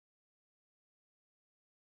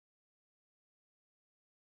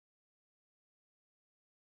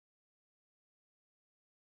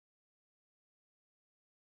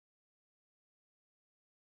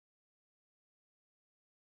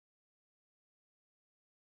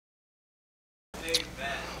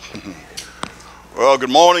Well,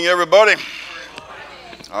 good morning, everybody.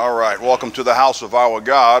 All right, welcome to the house of our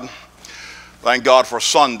God. Thank God for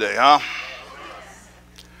Sunday, huh?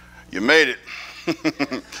 You made it.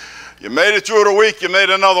 You made it through the week. You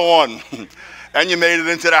made another one. And you made it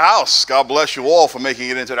into the house. God bless you all for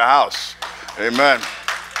making it into the house. Amen.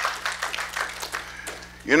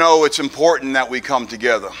 You know, it's important that we come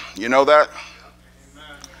together. You know that?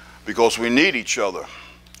 Because we need each other.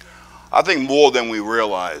 I think more than we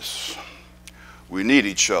realize. We need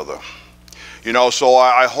each other. You know, so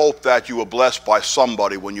I hope that you were blessed by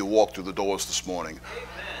somebody when you walked through the doors this morning.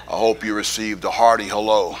 I hope you received a hearty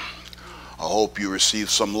hello. I hope you received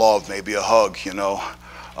some love, maybe a hug, you know.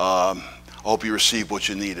 I hope you received what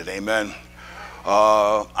you needed. Amen.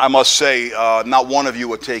 I must say, not one of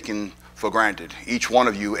you are taken for granted. Each one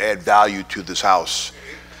of you add value to this house.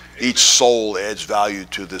 Each soul adds value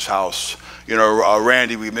to this house. You know,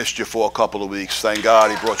 Randy, we missed you for a couple of weeks. Thank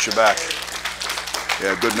God he brought you back.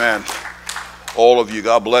 Yeah, good man. All of you,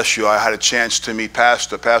 God bless you. I had a chance to meet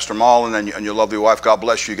Pastor Marlon and your lovely wife. God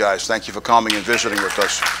bless you guys. Thank you for coming and visiting with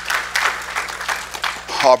us.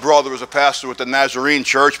 Our brother is a pastor with the Nazarene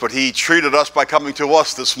Church, but he treated us by coming to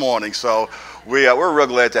us this morning. So we're real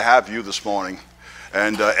glad to have you this morning,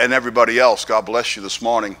 and everybody else. God bless you this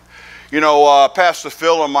morning. You know, Pastor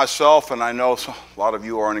Phil and myself, and I know a lot of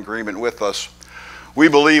you are in agreement with us, we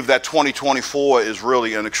believe that 2024 is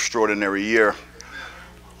really an extraordinary year.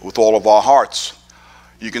 With all of our hearts.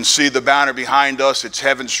 You can see the banner behind us. It's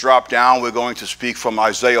Heavens Drop Down. We're going to speak from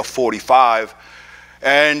Isaiah 45.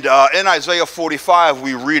 And in Isaiah 45,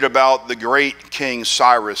 we read about the great King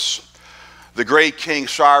Cyrus. The great King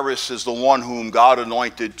Cyrus is the one whom God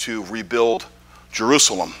anointed to rebuild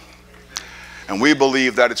Jerusalem. And we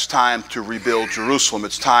believe that it's time to rebuild Jerusalem.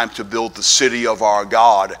 It's time to build the city of our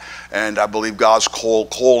God. And I believe God's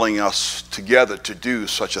calling us together to do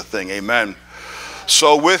such a thing. Amen.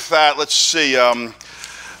 So with that, let's see,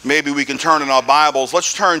 maybe we can turn in our Bibles.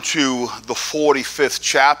 Let's turn to the 45th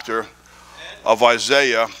chapter of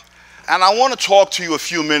Isaiah. And I want to talk to you a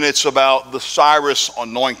few minutes about the Cyrus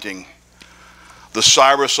anointing. The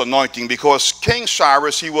Cyrus anointing, because King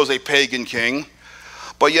Cyrus, he was a pagan king,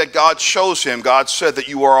 but yet God chose him. God said that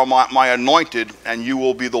you are my anointed, and you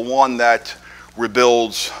will be the one that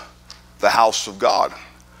rebuilds the house of God.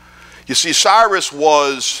 You see, Cyrus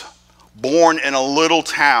was born in a little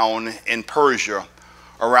town in Persia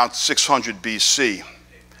around 600 BC.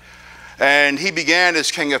 And he began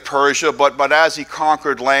as king of Persia, but as he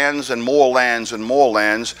conquered lands and more lands and more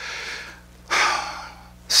lands,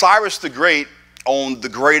 Cyrus the Great owned the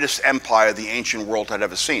greatest empire the ancient world had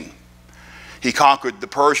ever seen. He conquered the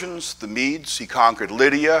Persians, the Medes, he conquered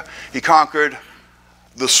Lydia, he conquered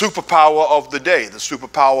the superpower of the day. The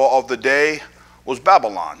superpower of the day was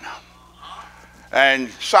Babylon. And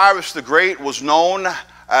Cyrus the Great was known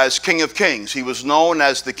as King of Kings. He was known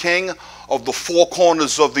as the king of the four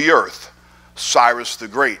corners of the earth, Cyrus the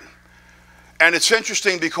Great. And it's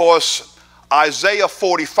interesting because Isaiah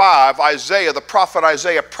 45, the prophet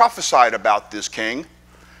Isaiah prophesied about this king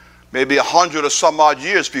maybe 100 or some odd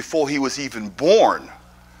years before he was even born.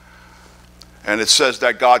 And it says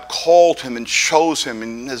that God called him and chose him,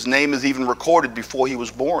 and his name is even recorded before he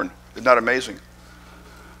was born. Isn't that amazing?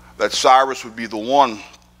 That Cyrus would be the one.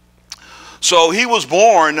 So he was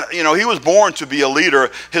born, you know, he was born to be a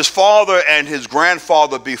leader. His father and his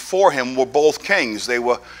grandfather before him were both kings. They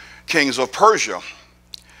were kings of Persia.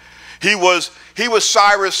 He was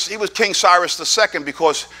King Cyrus II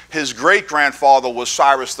because his great-grandfather was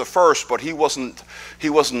Cyrus I, but he wasn't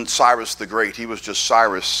Cyrus the Great. He was just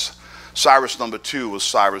Cyrus. Cyrus number 2 was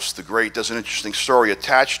Cyrus the Great. There's an interesting story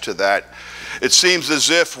attached to that. It seems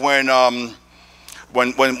as if when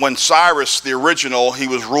Cyrus, the original, he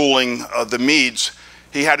was ruling the Medes,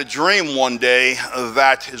 he had a dream one day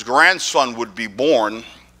that his grandson would be born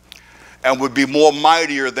and would be more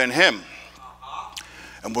mightier than him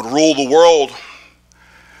and would rule the world.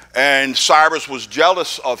 And Cyrus was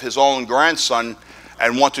jealous of his own grandson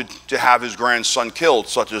and wanted to have his grandson killed,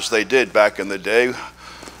 such as they did back in the day,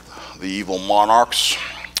 the evil monarchs.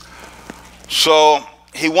 So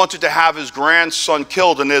he wanted to have his grandson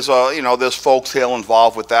killed, and there's folktale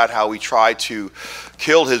involved with that, how he tried to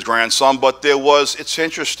kill his grandson. But it's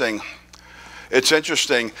interesting. It's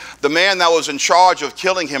interesting. The man that was in charge of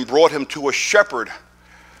killing him brought him to a shepherd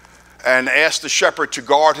and asked the shepherd to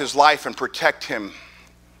guard his life and protect him.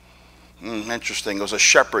 Interesting. It was a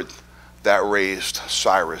shepherd that raised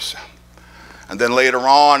Cyrus. And then later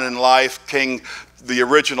on in life, the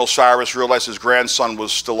original Cyrus realized his grandson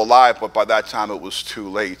was still alive, but by that time it was too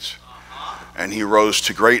late. And he rose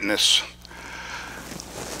to greatness.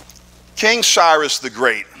 King Cyrus the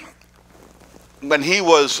Great when he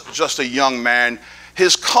was just a young man,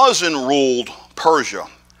 his cousin ruled Persia.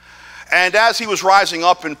 And as he was rising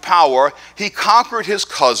up in power, he conquered his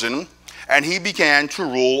cousin, and he began to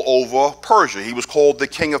rule over Persia. He was called the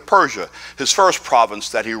king of Persia, his first province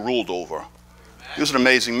that he ruled over. He was an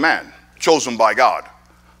amazing man, chosen by God.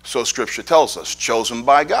 So Scripture tells us, chosen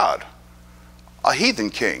by God. A heathen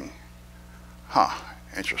king. Huh,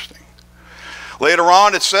 interesting. Later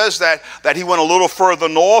on, it says that he went a little further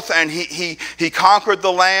north, and he conquered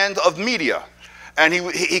the land of Media. And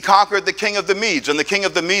he conquered the king of the Medes. And the king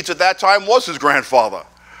of the Medes at that time was his grandfather.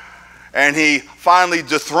 And he finally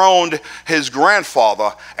dethroned his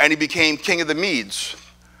grandfather, and he became king of the Medes.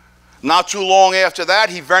 Not too long after that,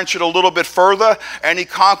 he ventured a little bit further, and he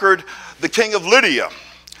conquered the king of Lydia.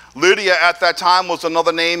 Lydia at that time was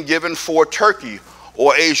another name given for Turkey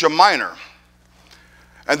or Asia Minor.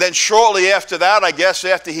 And then shortly after that, I guess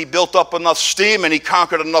after he built up enough steam and he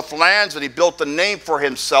conquered enough lands and he built a name for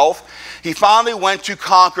himself, he finally went to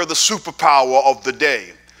conquer the superpower of the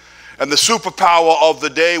day. And the superpower of the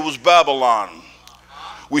day was Babylon.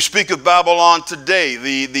 We speak of Babylon today,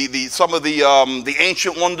 some of the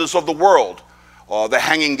ancient wonders of the world, the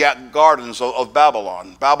Hanging Gardens of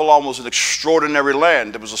Babylon. Babylon was an extraordinary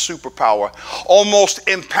land. It was a superpower, almost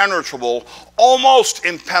impenetrable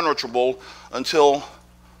until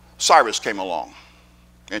Cyrus came along.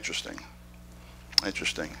 Interesting.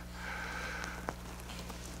 Interesting.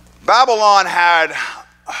 Babylon had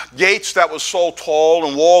gates that were so tall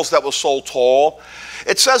and walls that were so tall.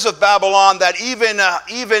 It says of Babylon that even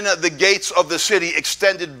the gates of the city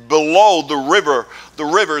extended below the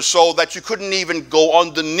rivers, so that you couldn't even go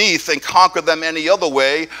underneath and conquer them any other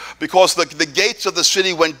way, because the gates of the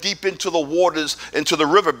city went deep into the waters, into the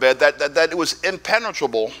riverbed, that it was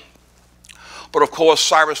impenetrable. But of course,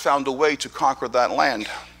 Cyrus found a way to conquer that land.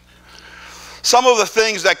 Some of the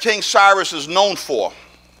things that King Cyrus is known for.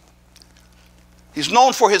 He's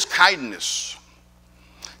known for his kindness.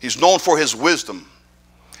 He's known for his wisdom.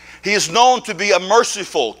 He is known to be a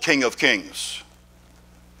merciful King of Kings.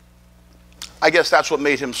 I guess that's what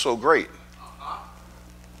made him so great.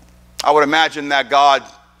 I would imagine that God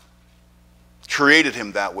created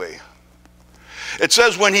him that way. It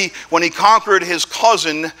says when he conquered his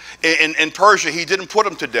cousin in Persia, he didn't put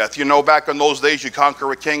him to death. You know, back in those days, you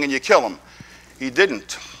conquer a king and you kill him. He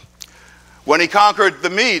didn't. When he conquered the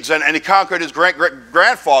Medes and he conquered his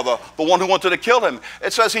great-grandfather, the one who wanted to kill him,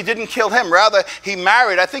 it says he didn't kill him. Rather, he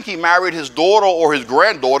married, I think he married his daughter or his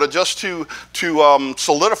granddaughter just to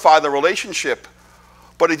solidify the relationship.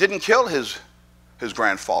 But he didn't kill his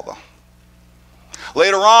grandfather.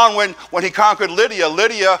 Later on, when he conquered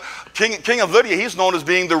Lydia, king of Lydia, he's known as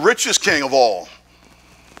being the richest king of all.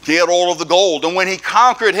 He had all of the gold. And when he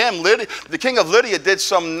conquered him, the king of Lydia did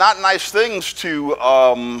some not nice things to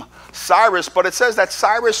Cyrus, but it says that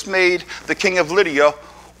Cyrus made the king of Lydia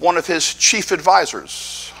one of his chief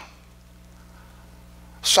advisors.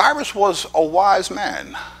 Cyrus was a wise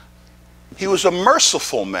man. He was a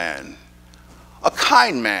merciful man, a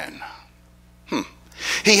kind man.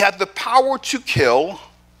 He had the power to kill,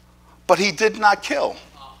 but he did not kill.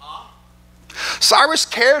 Cyrus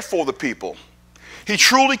cared for the people. He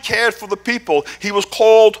truly cared for the people. He was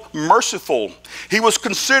called merciful. He was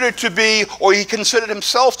considered to be, or he considered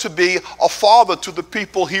himself to be, a father to the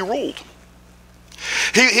people he ruled.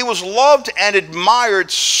 He was loved and admired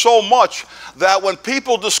so much that when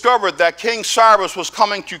people discovered that King Cyrus was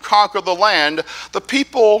coming to conquer the land, the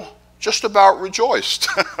people just about rejoiced.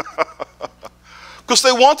 Because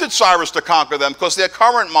they wanted Cyrus to conquer them, because their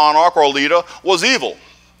current monarch or leader was evil.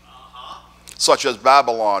 Such as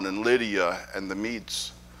Babylon and Lydia and the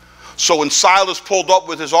Medes. So when Cyrus pulled up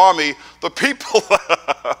with his army, the people,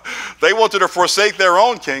 they wanted to forsake their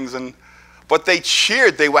own kings, but they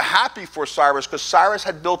cheered. They were happy for Cyrus because Cyrus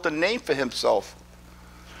had built a name for himself.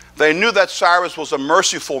 They knew that Cyrus was a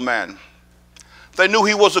merciful man. They knew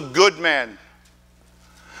he was a good man.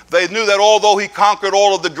 They knew that although he conquered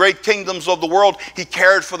all of the great kingdoms of the world, he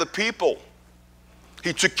cared for the people.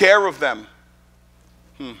 He took care of them.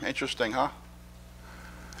 Interesting, huh?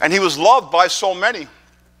 And he was loved by so many.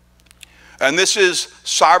 And this is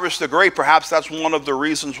Cyrus the Great. Perhaps that's one of the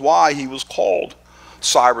reasons why he was called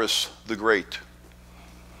Cyrus the Great.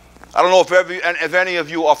 I don't know if any of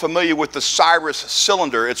you are familiar with the Cyrus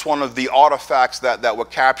cylinder. It's one of the artifacts that were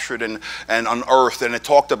captured and unearthed, and it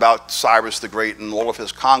talked about Cyrus the Great and all of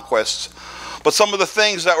his conquests. But some of the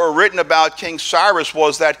things that were written about King Cyrus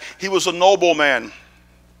was that he was a noble man,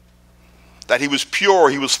 that he was pure,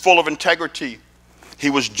 he was full of integrity, he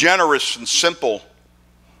was generous and simple,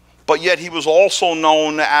 but yet he was also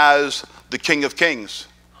known as the King of Kings.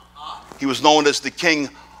 He was known as the King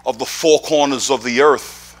of the four corners of the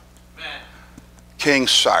earth. Amen. King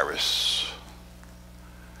Cyrus.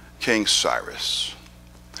 King Cyrus.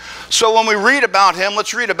 So when we read about him,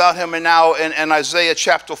 let's read about him now in Isaiah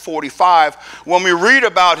chapter 45. When we read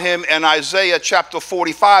about him in Isaiah chapter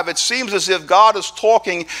 45, it seems as if God is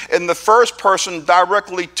talking in the first person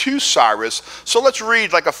directly to Cyrus. So let's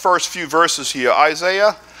read like a first few verses here.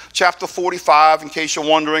 Isaiah chapter 45, in case you're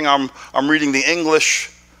wondering, I'm reading the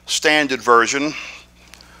English Standard Version,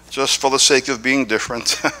 just for the sake of being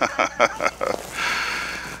different.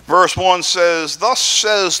 Verse 1 says, "Thus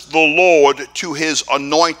says the Lord to his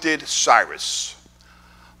anointed Cyrus,"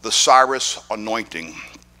 the Cyrus anointing,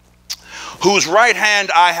 "whose right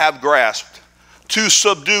hand I have grasped, to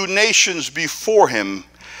subdue nations before him,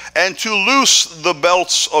 and to loose the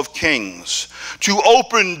belts of kings, to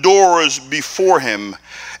open doors before him,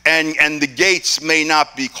 and the gates may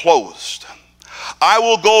not be closed. I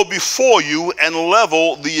will go before you and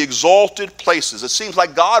level the exalted places." It seems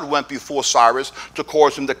like God went before Cyrus to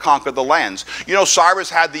cause him to conquer the lands. You know, Cyrus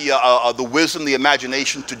had the wisdom, the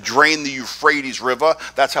imagination to drain the Euphrates River.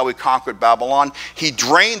 That's how he conquered Babylon. He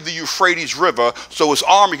drained the Euphrates River so his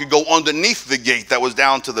army could go underneath the gate that was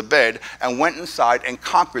down to the bed, and went inside and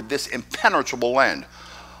conquered this impenetrable land.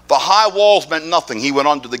 The high walls meant nothing. He went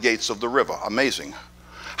under the gates of the river. Amazing.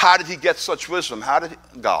 How did he get such wisdom?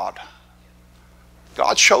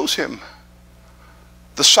 God chose him.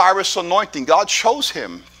 The Cyrus anointing, God chose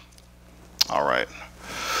him. All right.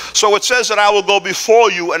 So it says that I will go before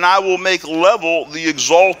you and I will make level the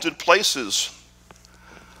exalted places.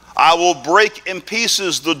 I will break in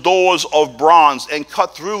pieces the doors of bronze and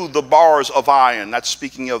cut through the bars of iron. That's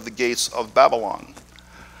speaking of the gates of Babylon.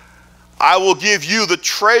 I will give you the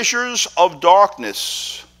treasures of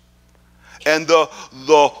darkness and the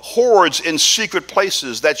hoards in secret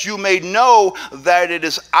places, that you may know that it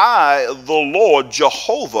is I, the Lord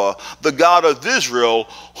Jehovah, the God of Israel,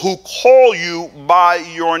 who call you by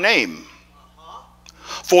your name.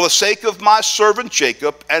 For the sake of my servant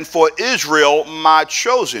Jacob, and for Israel my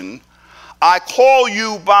chosen, I call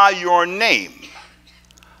you by your name.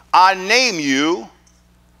 I name you,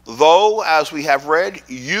 though, as we have read,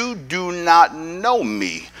 you do not know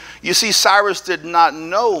me. You see, Cyrus did not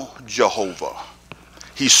know Jehovah.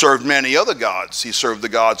 He served many other gods. He served the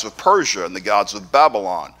gods of Persia and the gods of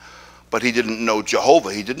Babylon. But he didn't know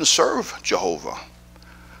Jehovah. He didn't serve Jehovah.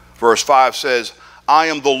 Verse 5 says, I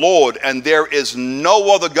am the Lord, and there is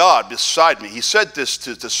no other God beside me. He said this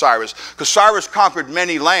to Cyrus, because Cyrus conquered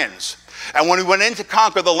many lands. And when he went in to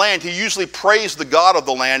conquer the land, he usually praised the God of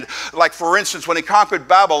the land. Like, for instance, when he conquered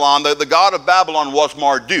Babylon, the God of Babylon was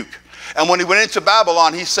Marduk. And when he went into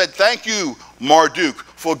Babylon, he said, thank you, Marduk,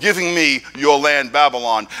 for giving me your land,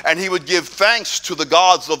 Babylon. And he would give thanks to the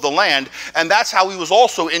gods of the land. And that's how he was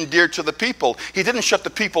also endeared to the people. He didn't shut the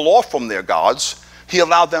people off from their gods. He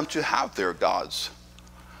allowed them to have their gods.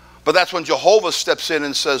 But that's when Jehovah steps in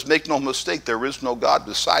and says, make no mistake, there is no God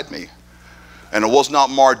beside me. And it was not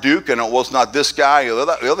Marduk, and it was not this guy or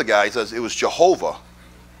the other guy. He says, it was Jehovah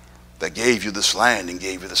that gave you this land and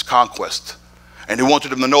gave you this conquest. And he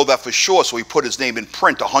wanted him to know that for sure, so he put his name in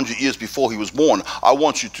print 100 years before he was born. I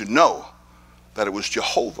want you to know that it was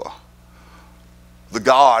Jehovah, the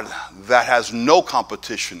God that has no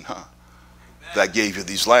competition, that gave you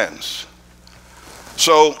these lands.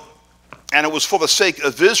 So, and it was for the sake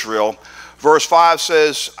of Israel. Verse 5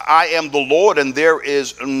 says, I am the Lord, and there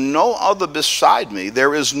is no other beside me.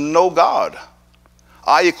 There is no God.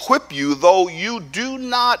 I equip you, though you do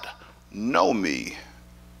not know me,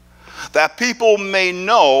 that people may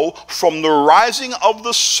know from the rising of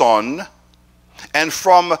the sun and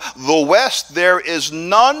from the west there is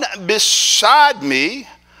none beside me.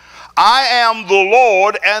 I am the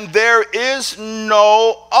Lord, and there is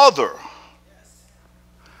no other.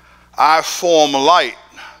 I form light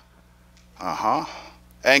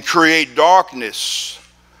and create darkness.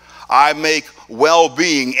 I make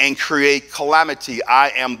well-being and create calamity. I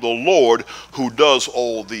am the Lord who does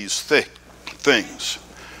all these things.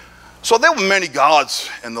 So there were many gods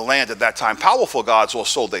in the land at that time, powerful gods, or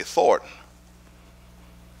so they thought.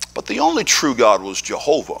 But the only true God was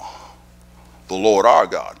Jehovah, the Lord our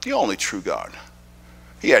God, the only true God.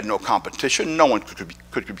 He had no competition. No one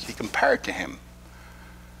could be compared to him.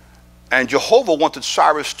 And Jehovah wanted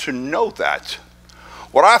Cyrus to know that.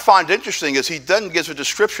 What I find interesting is he then gives a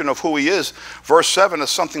description of who he is. Verse 7 is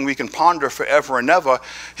something we can ponder forever and ever.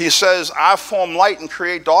 He says, I form light and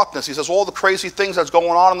create darkness. He says, all the crazy things that's going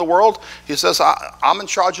on in the world, he says, I'm in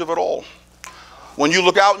charge of it all. When you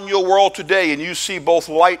look out in your world today and you see both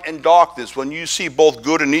light and darkness, when you see both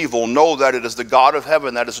good and evil, know that it is the God of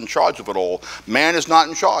heaven that is in charge of it all. Man is not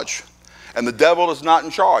in charge. And the devil is not in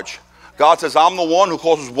charge. God says, I'm the one who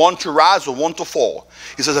causes one to rise or one to fall.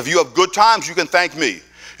 He says, if you have good times, you can thank me.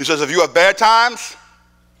 He says, if you have bad times,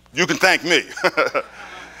 you can thank me.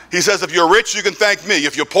 He says, if you're rich, you can thank me.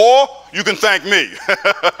 If you're poor, you can thank me.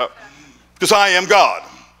 Because I am God.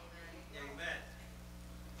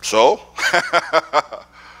 So,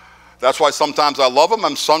 that's why sometimes I love him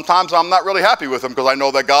and sometimes I'm not really happy with him, because I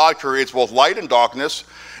know that God creates both light and darkness.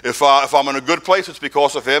 If I'm in a good place, it's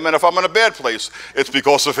because of him. And if I'm in a bad place, it's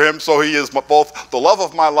because of him. So he is both the love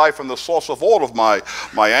of my life and the source of all of my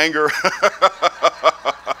anger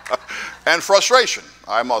and frustration,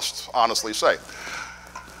 I must honestly say.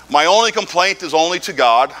 My only complaint is only to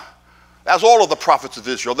God. As all of the prophets of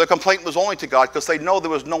Israel, their complaint was only to God, because they know there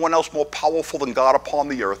was no one else more powerful than God upon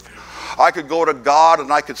the earth. I could go to God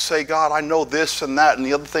and I could say, God, I know this and that and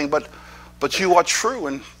the other thing, but you are true.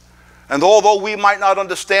 And although we might not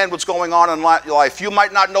understand what's going on in life, you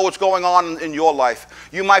might not know what's going on in your life.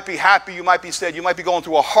 You might be happy, you might be sad, you might be going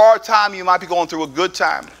through a hard time, you might be going through a good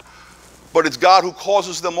time. But it's God who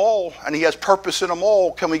causes them all, and he has purpose in them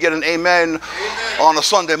all. Can we get an amen on a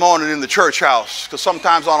Sunday morning in the church house? Because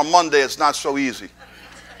sometimes on a Monday it's not so easy.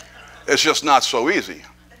 It's just not so easy.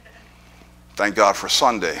 Thank God for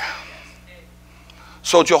Sunday.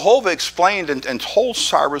 So Jehovah explained and told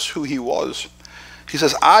Cyrus who he was. He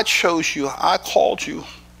says, I chose you, I called you.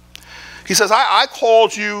 He says, I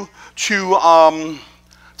called you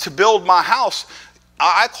to build my house.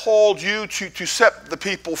 I called you to set the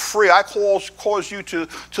people free. I caused you to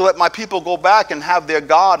let my people go back and have their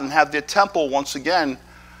God and have their temple once again.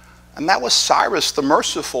 And that was Cyrus the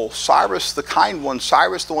merciful, Cyrus the kind one,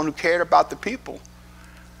 Cyrus the one who cared about the people.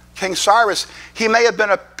 King Cyrus, he may have been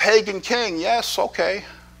a pagan king, yes, okay.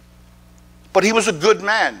 But he was a good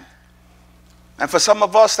man. And for some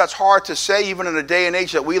of us, that's hard to say, even in the day and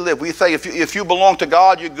age that we live. We say if you belong to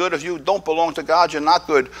God, you're good. If you don't belong to God, you're not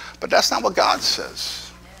good. But that's not what God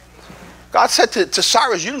says. God said to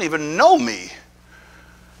Cyrus, you don't even know me.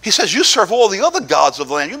 He says, you serve all the other gods of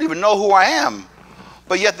the land. You don't even know who I am.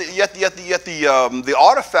 But yet the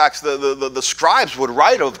artifacts, the scribes would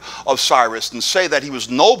write of Cyrus and say that he was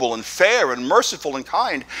noble and fair and merciful and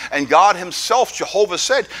kind. And God himself, Jehovah,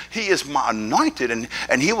 said, he is my anointed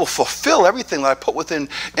and he will fulfill everything that I put within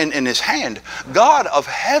in his hand. God of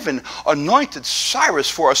heaven anointed Cyrus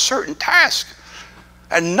for a certain task,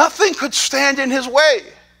 and nothing could stand in his way.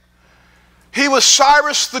 He was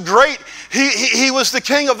Cyrus the Great. He was the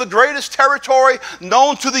king of the greatest territory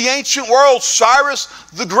known to the ancient world, Cyrus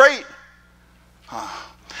the Great.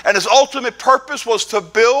 And his ultimate purpose was to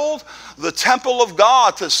build the temple of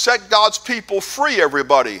God, to set God's people free,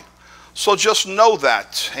 everybody. So just know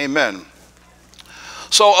that. Amen.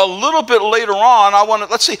 So a little bit later on,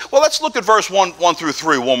 let's look at verse 1 through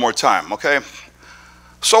 3 one more time, okay?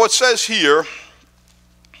 So it says here,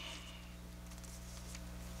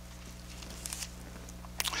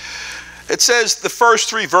 it says, the first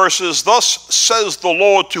 3 verses, thus says the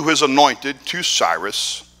Lord to his anointed, to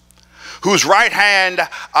Cyrus, whose right hand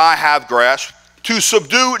I have grasped, to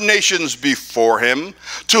subdue nations before him,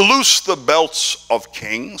 to loose the belts of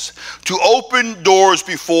kings, to open doors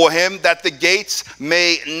before him, that the gates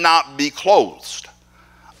may not be closed.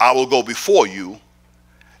 I will go before you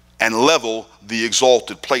and level the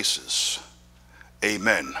exalted places.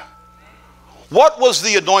 Amen. What was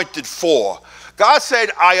the anointed for? God said,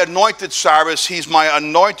 I anointed Cyrus. He's my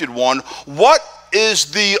anointed one. What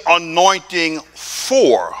is the anointing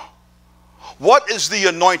for? What is the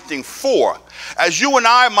anointing for? As you and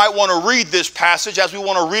I might want to read this passage, as we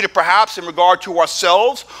want to read it perhaps in regard to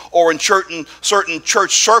ourselves or in certain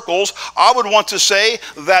church circles, I would want to say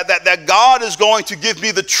that God is going to give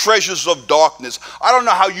me the treasures of darkness. I don't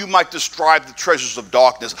know how you might describe the treasures of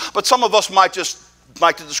darkness, but some of us might just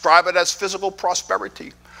like to describe it as physical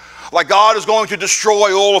prosperity. Like God is going to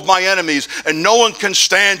destroy all of my enemies and no one can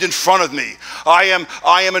stand in front of me. I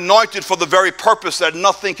am anointed for the very purpose that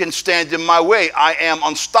nothing can stand in my way. I am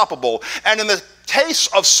unstoppable. And in the case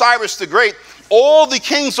of Cyrus the Great, all the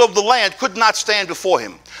kings of the land could not stand before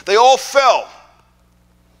him. They all fell.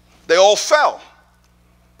 They all fell.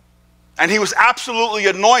 And he was absolutely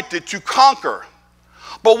anointed to conquer.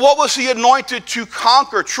 But what was he anointed to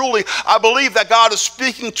conquer? Truly, I believe that God is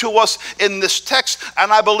speaking to us in this text,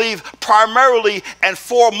 and I believe primarily and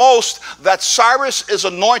foremost that Cyrus is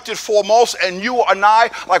anointed foremost, and you and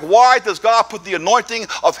I, like, why does God put the anointing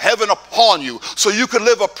of heaven upon you? So you can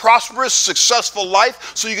live a prosperous, successful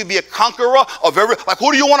life, so you can be a conqueror of like,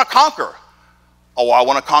 who do you want to conquer? Oh, I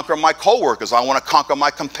want to conquer my coworkers. I want to conquer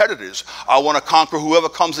my competitors. I want to conquer whoever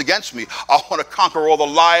comes against me. I want to conquer all the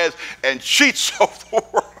liars and cheats of the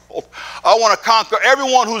world. I want to conquer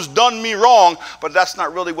everyone who's done me wrong, but that's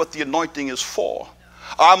not really what the anointing is for.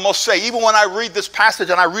 I must say, even when I read this passage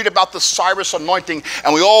and I read about the Cyrus anointing,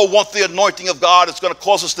 and we all want the anointing of God, it's going to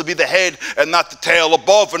cause us to be the head and not the tail,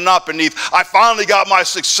 above and not beneath. I finally got my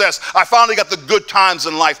success. I finally got the good times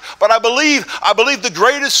in life. But I believe the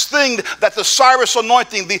greatest thing that the Cyrus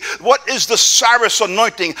anointing, what is the Cyrus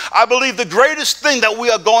anointing? I believe the greatest thing that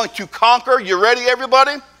we are going to conquer, you ready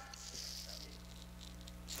everybody?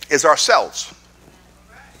 Is ourselves.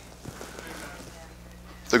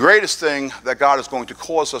 The greatest thing that God is going to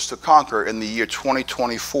cause us to conquer in the year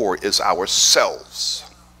 2024 is ourselves.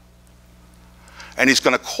 And he's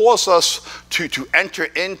going to cause us to enter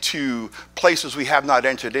into places we have not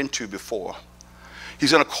entered into before.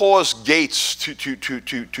 He's going to cause gates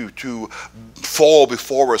to fall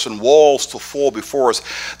before us and walls to fall before us.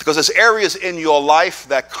 Because there's areas in your life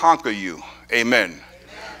that conquer you. Amen.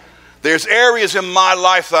 There's areas in my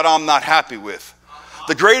life that I'm not happy with.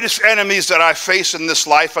 The greatest enemies that I face in this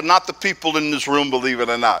life are not the people in this room, believe it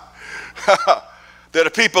or not. They're the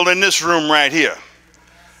people in this room right here.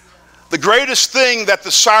 The greatest thing that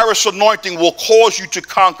the Cyrus anointing will cause you to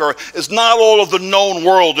conquer is not all of the known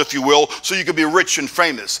world, if you will, so you can be rich and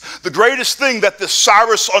famous. The greatest thing that the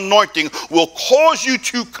Cyrus anointing will cause you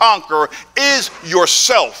to conquer is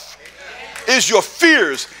yourself. Is your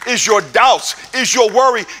fears, is your doubts, is your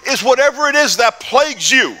worry, is whatever it is that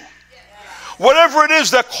plagues you. Whatever it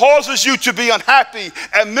is that causes you to be unhappy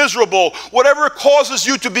and miserable, whatever causes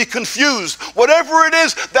you to be confused, whatever it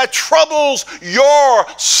is that troubles your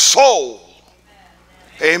soul.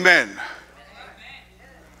 Amen.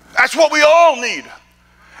 That's what we all need.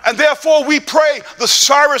 And therefore we pray the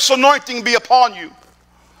Cyrus anointing be upon you.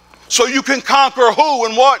 So you can conquer who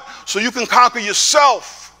and what? So you can conquer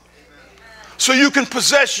yourself. So you can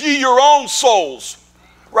possess ye your own souls.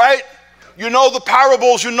 Right? You know the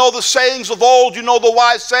parables, you know the sayings of old, you know the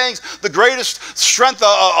wise sayings. The greatest strength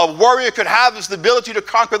a warrior could have is the ability to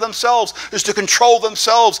conquer themselves, is to control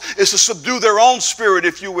themselves, is to subdue their own spirit,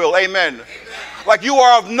 if you will. Amen. Amen. Like you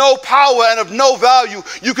are of no power and of no value.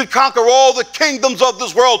 You could conquer all the kingdoms of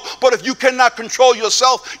this world, but if you cannot control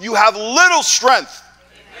yourself, you have little strength.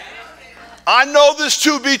 Amen. I know this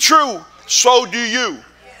to be true, so do you.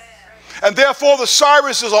 And therefore the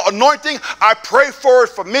Cyrus is anointing. I pray for it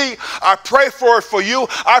for me. I pray for it for you.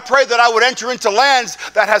 I pray that I would enter into lands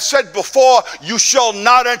that has said before, you shall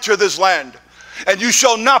not enter this land. And you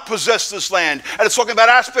shall not possess this land. And it's talking about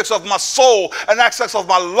aspects of my soul and aspects of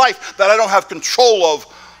my life that I don't have control of.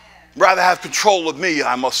 Rather have control of me,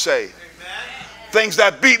 I must say. Amen. Things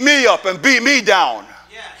that beat me up and beat me down.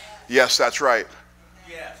 Yes, that's right.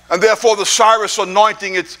 Yes. And therefore the Cyrus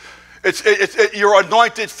anointing, you're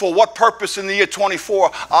anointed for what purpose in the year 24?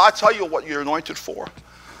 I'll tell you what you're anointed for.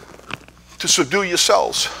 To subdue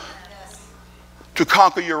yourselves. To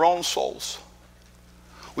conquer your own souls.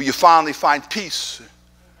 Where you finally find peace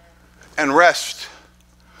and rest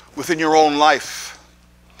within your own life.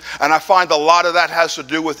 And I find a lot of that has to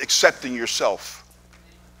do with accepting yourself.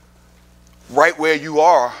 Right where you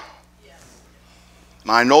are.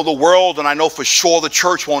 Now, I know the world and I know for sure the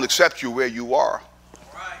church won't accept you where you are.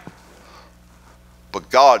 But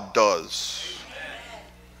God does.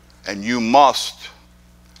 And you must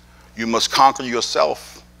conquer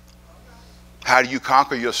yourself. How do you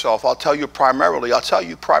conquer yourself? I'll tell you primarily.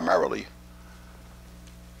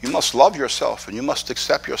 You must love yourself and you must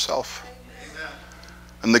accept yourself. Amen.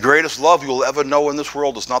 And the greatest love you will ever know in this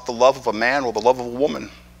world is not the love of a man or the love of a woman.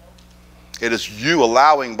 It is you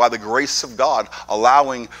allowing, by the grace of God,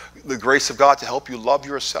 allowing the grace of God to help you love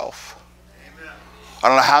yourself. I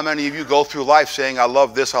don't know how many of you go through life saying, I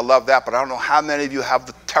love this, I love that, but I don't know how many of you have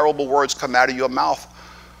the terrible words come out of your mouth.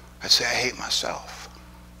 I say, I hate myself.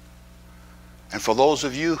 And for those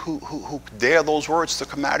of you who dare those words to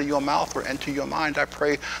come out of your mouth or enter your mind, I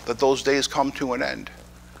pray that those days come to an end.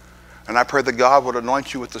 And I pray that God would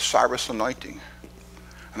anoint you with the Cyrus anointing.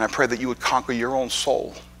 And I pray that you would conquer your own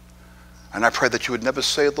soul. And I pray that you would never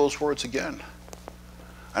say those words again.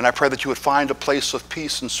 And I pray that you would find a place of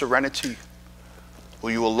peace and serenity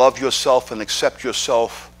where you will love yourself and accept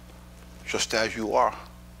yourself just as you are.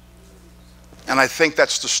 And I think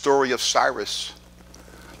that's the story of Cyrus.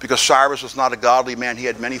 Because Cyrus was not a godly man. He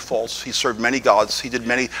had many faults. He served many gods. He did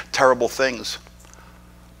many terrible things.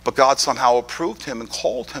 But God somehow approved him and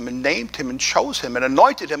called him and named him and chose him and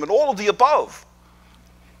anointed him and all of the above.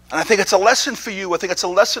 And I think it's a lesson for you. I think it's a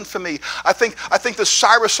lesson for me. I think the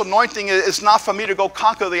Cyrus anointing is not for me to go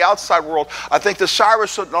conquer the outside world. I think the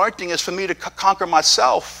Cyrus anointing is for me to conquer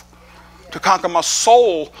myself, to conquer my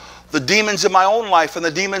soul, the demons in my own life and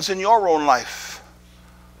the demons in your own life.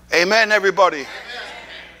 Amen, everybody. Amen.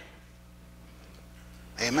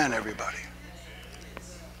 Amen, everybody.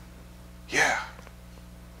 Yeah.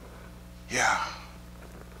 Yeah.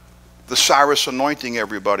 The Cyrus anointing,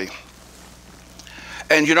 everybody.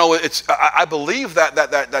 And you know, I believe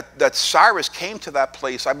that Cyrus came to that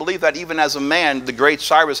place. I believe that even as a man, the great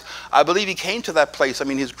Cyrus, I believe he came to that place. I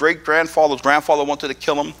mean, his great-grandfather's grandfather wanted to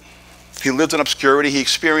kill him. He lived in obscurity. He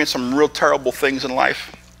experienced some real terrible things in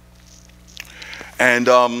life. And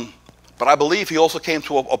but I believe he also came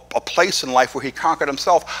to a place in life where he conquered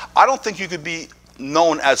himself. I don't think you could be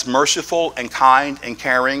known as merciful and kind and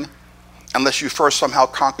caring unless you first somehow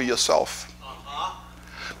conquer yourself.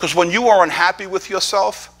 Because when you are unhappy with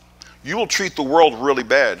yourself, you will treat the world really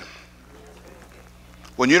bad.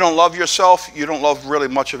 When you don't love yourself, you don't love really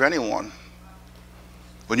much of anyone.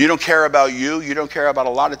 When you don't care about you, you don't care about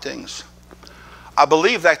a lot of things. I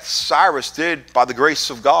believe that Cyrus did, by the grace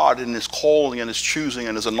of God and his calling and his choosing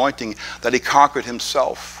and his anointing, that he conquered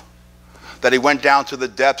himself. That he went down to the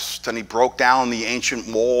depths and he broke down the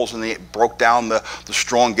ancient walls and he broke down the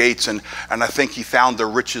strong gates. And I think he found the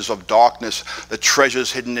riches of darkness, the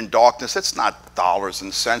treasures hidden in darkness. It's not dollars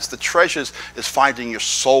and cents. The treasures is finding your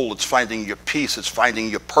soul. It's finding your peace. It's finding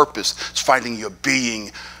your purpose. It's finding your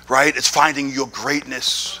being, right? It's finding your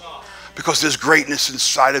greatness. Because there's greatness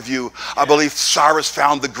inside of you. I believe Cyrus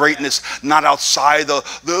found the greatness not outside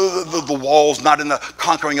the walls, not in the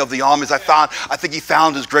conquering of the armies. I think he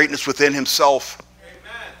found his greatness within himself.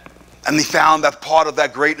 Amen. And he found that part of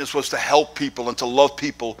that greatness was to help people and to love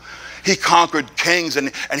people. He conquered kings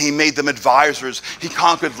and he made them advisors. He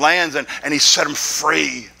conquered lands and he set them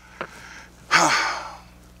free.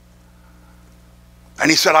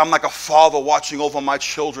 And he said, I'm like a father watching over my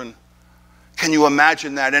children. Can you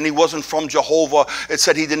imagine that? And he wasn't from Jehovah. It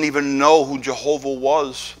said he didn't even know who Jehovah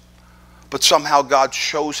was. But somehow God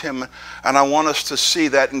chose him. And I want us to see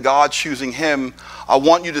that in God choosing him. I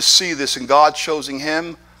want you to see this in God choosing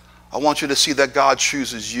him. I want you to see that God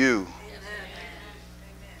chooses you.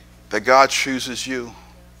 That God chooses you.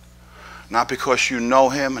 Not because you know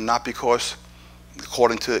him and not because,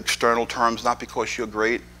 according to external terms, not because you're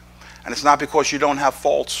great. And it's not because you don't have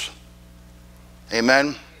faults.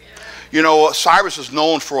 Amen. You know, Cyrus is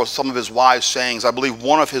known for some of his wise sayings. I believe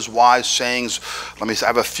one of his wise sayings, I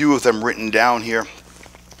have a few of them written down here.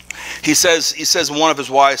 He says in one of his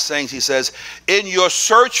wise sayings, he says, in your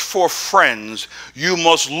search for friends, you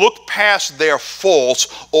must look past their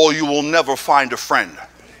faults or you will never find a friend.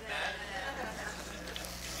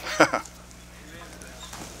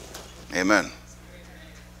 Amen.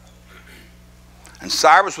 And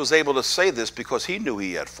Cyrus was able to say this because he knew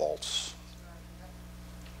he had faults.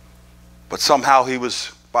 But somehow he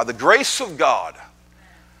was, by the grace of God,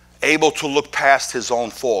 able to look past his own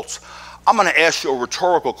faults. I'm going to ask you a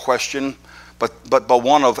rhetorical question, but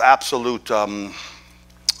one of absolute, I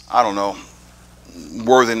don't know,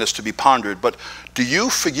 worthiness to be pondered. But do you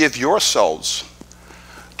forgive yourselves?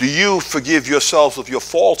 Do you forgive yourselves of your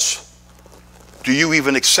faults? Do you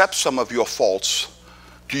even accept some of your faults?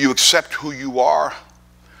 Do you accept who you are?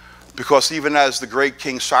 Because even as the great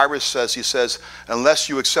King Cyrus says, he says, unless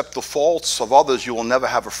you accept the faults of others, you will never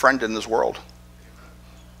have a friend in this world.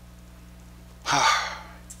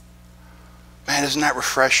 Man, isn't that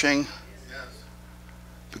refreshing?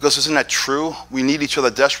 Because isn't that true? We need each other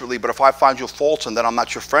desperately, but if I find your faults and then I'm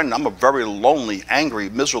not your friend, I'm a very lonely, angry,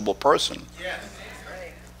 miserable person.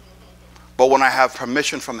 But when I have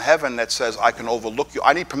permission from heaven that says I can overlook you,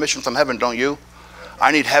 I need permission from heaven, don't you?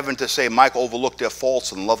 I need heaven to say, Mike, overlook their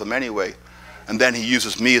faults and love them anyway. And then he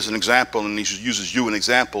uses me as an example and he uses you as an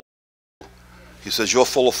example. He says, you're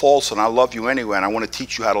full of faults and I love you anyway and I want to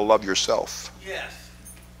teach you how to love yourself. Yes.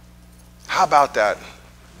 How about that?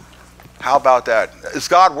 How about that? Is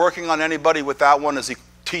God working on anybody with that one? Is he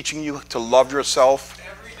teaching you to love yourself?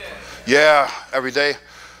 Every day. Yeah, every day.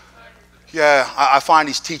 Yeah, I find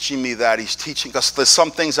he's teaching me that. He's teaching, because there's some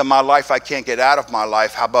things in my life I can't get out of my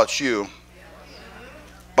life. How about you?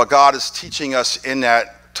 But God is teaching us in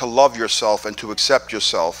that to love yourself and to accept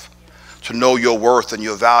yourself, to know your worth and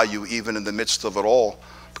your value even in the midst of it all,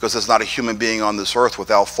 because there's not a human being on this earth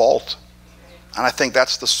without fault. And I think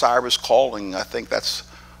that's the Cyrus calling. I think that's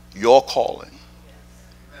your calling.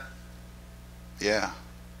 Yeah.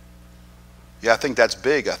 Yeah, I think that's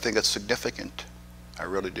big. I think it's significant. I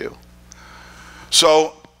really do.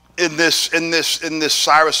 So in this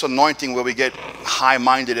Cyrus anointing where we get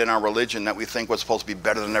high-minded in our religion, that we think we're supposed to be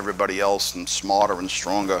better than everybody else and smarter and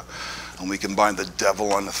stronger, and we can bind the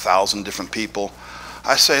devil on 1,000 different people,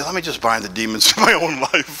 I say, let me just bind the demons in my own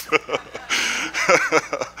life.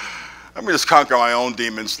 Let me just conquer my own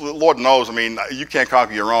demons. Lord knows, I mean, you can't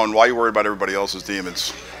conquer your own. Why are you worried about everybody else's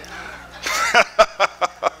demons?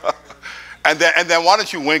 And then why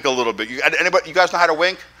don't you wink a little bit? You guys know how to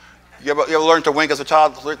wink? You ever learned to wink as a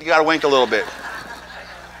child? You got to wink a little bit.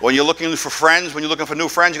 When you're looking for friends, when you're looking for new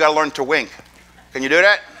friends, you got to learn to wink. Can you do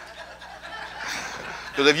that?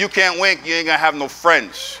 Because if you can't wink, you ain't going to have no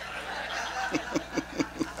friends.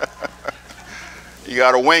 You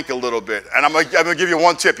got to wink a little bit. And I'm going to give you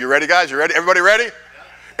one tip. You ready, guys? You ready? Everybody ready?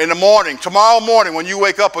 In the morning, tomorrow morning, when you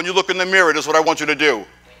wake up, when you look in the mirror, this is what I want you to do.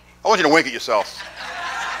 I want you to wink at yourself.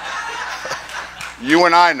 You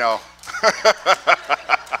and I know.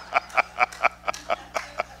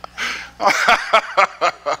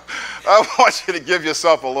 I want you to give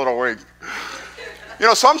yourself a little wink. You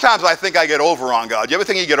know, sometimes I think I get over on God. You ever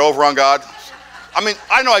think you get over on God? I mean,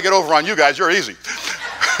 I know I get over on you guys. You're easy.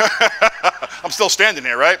 I'm still standing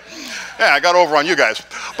here, right? Yeah, I got over on you guys.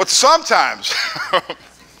 But sometimes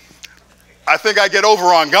I think I get over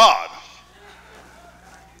on God.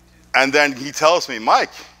 And then he tells me,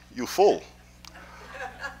 Mike, you fool.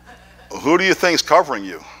 Who do you think's covering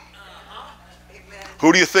you?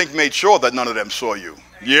 Who do you think made sure that none of them saw you?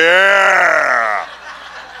 Yeah.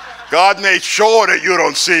 God made sure that you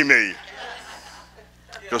don't see me.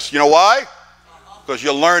 Because you know why? Because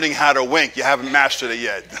you're learning how to wink. You haven't mastered it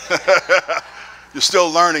yet. You're still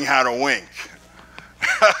learning how to wink.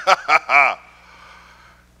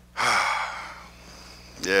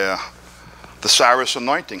 Yeah. The Cyrus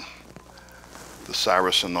anointing. The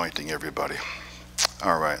Cyrus anointing, everybody.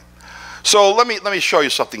 All right. So let me show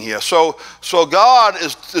you something here. So God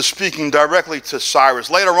is speaking directly to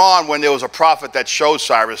Cyrus. Later on, when there was a prophet that showed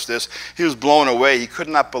Cyrus this, he was blown away. He could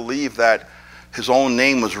not believe that his own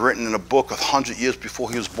name was written in a book 100 years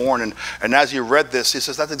before he was born. And as he read this, he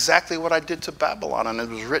says, that's exactly what I did to Babylon, and it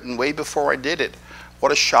was written way before I did it.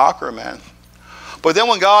 What a shocker, man. But then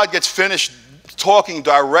when God gets finished talking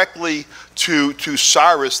directly to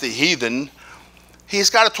Cyrus, the heathen,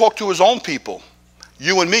 he's got to talk to his own people.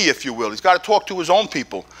 You and me, if you will. He's got to talk to his own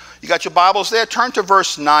people. You got your Bibles there? Turn to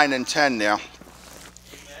verse 9 and 10 there.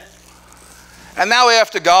 And now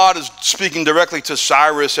after God is speaking directly to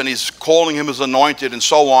Cyrus and he's calling him his anointed and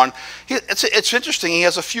so on, it's interesting. He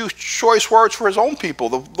has a few choice words for his own people,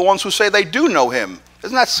 the ones who say they do know him.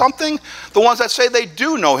 Isn't that something? The ones that say they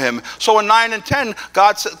do know him. So in 9 and 10,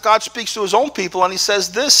 God speaks to his own people and he says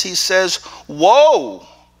this. He says, woe.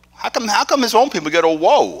 How come his own people get a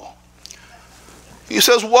woe? He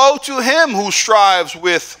says, woe to him who strives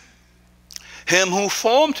with him who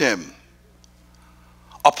formed him.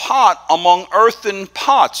 A pot among earthen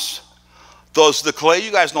pots. Does the clay,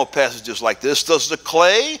 you guys know passages like this, does the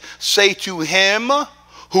clay say to him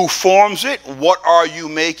who forms it, what are you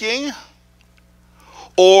making?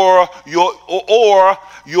 Or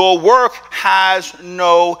your work has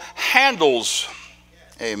no handles.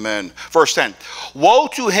 Amen. Verse 10. Woe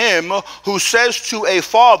to him who says to a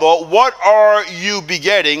father, what are you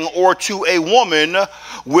begetting? Or to a woman,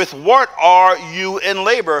 with what are you in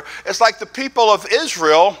labor? It's like the people of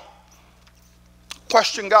Israel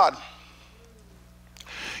question God.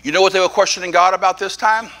 You know what they were questioning God about this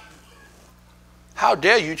time? How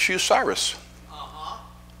dare you choose Cyrus?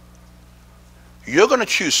 You're going to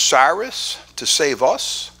choose Cyrus to save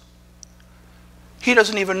us? He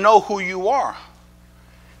doesn't even know who you are.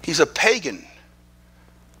 He's a pagan.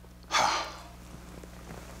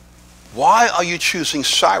 Why are you choosing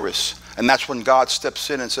Cyrus? And that's when God steps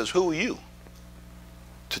in and says, who are you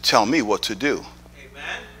to tell me what to do?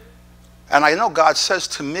 Amen. And I know God says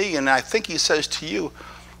to me, and I think he says to you,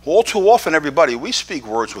 all too often, everybody, we speak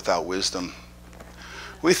words without wisdom.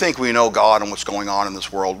 We think we know God and what's going on in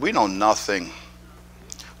this world. We know nothing.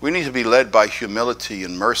 We need to be led by humility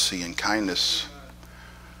and mercy and kindness,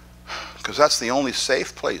 because that's the only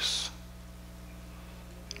safe place.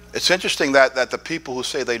 It's interesting that the people who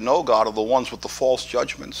say they know God are the ones with the false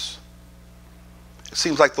judgments. It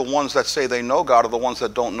seems like the ones that say they know God are the ones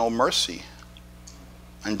that don't know mercy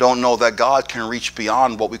and don't know that God can reach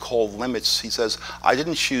beyond what we call limits. He says, I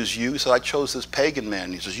didn't choose you. He said, I chose this pagan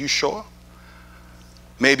man. He says, you sure?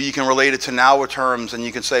 Maybe you can relate it to our terms and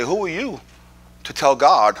you can say, who are you to tell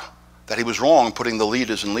God that he was wrong putting the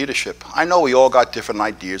leaders in leadership? I know we all got different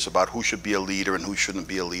ideas about who should be a leader and who shouldn't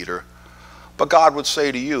be a leader. But God would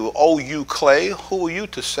say to you, oh, you clay, who are you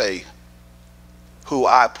to say who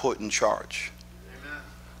I put in charge?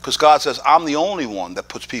 Because God says, I'm the only one that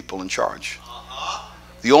puts people in charge.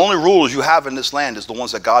 The only rules you have in this land is the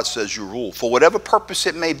ones that God says you rule, for whatever purpose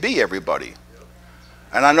it may be, everybody.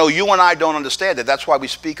 And I know you and I don't understand it. That's why we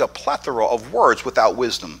speak a plethora of words without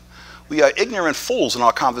wisdom. We are ignorant fools in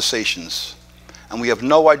our conversations, and we have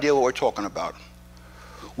no idea what we're talking about.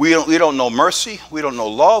 We don't know mercy. We don't know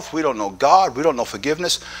love. We don't know God. We don't know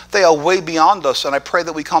forgiveness. They are way beyond us. And I pray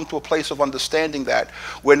that we come to a place of understanding that.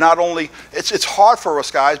 We're not only, it's hard for us,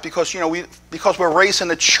 guys, because, because we're raised in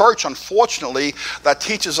a church, unfortunately, that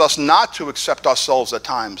teaches us not to accept ourselves at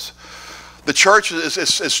times. The church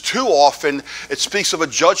is too often, it speaks of a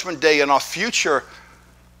judgment day in our future,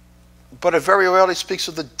 but it very rarely speaks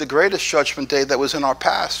of the greatest judgment day that was in our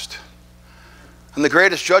past. And the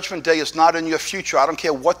greatest judgment day is not in your future. I don't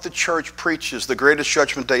care what the church preaches. The greatest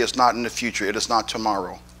judgment day is not in the future. It is not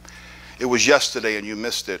tomorrow. It was yesterday and you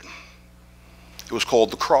missed it. It was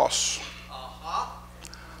called the cross.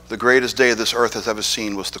 The greatest day this earth has ever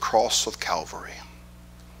seen was the cross of Calvary.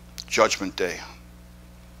 Judgment day.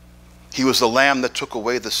 He was the lamb that took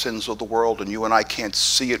away the sins of the world, and you and I can't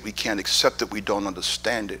see it. We can't accept it. We don't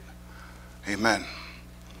understand it. Amen.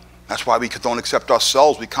 That's why we don't accept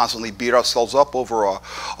ourselves. We constantly beat ourselves up over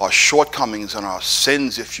our shortcomings and our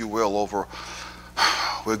sins, if you will, over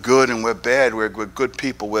we're good and we're bad. We're good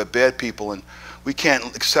people. We're bad people. And we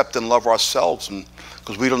can't accept and love ourselves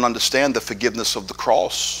because we don't understand the forgiveness of the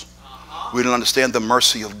cross. We don't understand the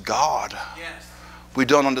mercy of God. Yes. We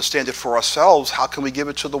don't understand it for ourselves. How can we give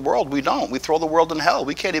it to the world? We don't. We throw the world in hell.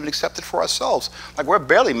 We can't even accept it for ourselves. Like, we're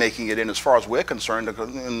barely making it in as far as we're concerned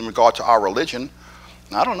in regard to our religion.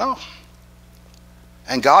 I don't know.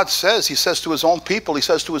 And God says, he says to his own people, he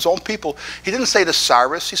didn't say to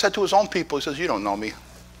Cyrus, he said to his own people, he says, you don't know me.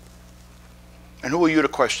 And who are you to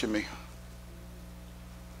question me?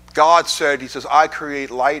 God said, he says, I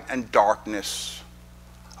create light and darkness.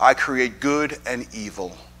 I create good and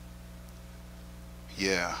evil.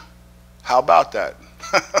 Yeah. How about that?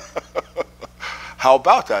 How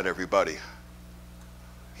about that, everybody?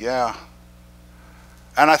 Yeah.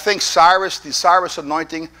 And I think the Cyrus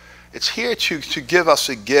anointing, it's here to give us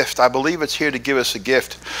a gift. I believe it's here to give us a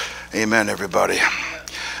gift. Amen, everybody.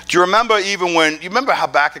 Do you remember you remember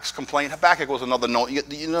Habakkuk's complaint? Habakkuk was another known,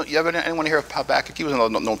 anyone hear of Habakkuk? He was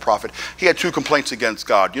another known prophet. He had 2 complaints against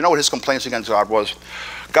God. You know what his complaints against God was?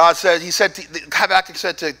 Habakkuk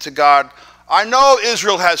said to God, I know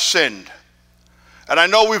Israel has sinned. And I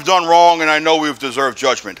know we've done wrong, and I know we've deserved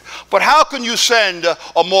judgment. But how can you send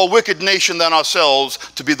a more wicked nation than ourselves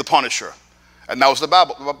to be the punisher? And that was the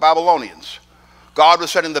Babylonians. God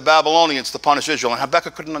was sending the Babylonians to punish Israel, and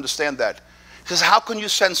Habakkuk couldn't understand that. He says, how can you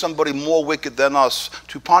send somebody more wicked than us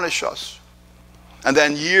to punish us? And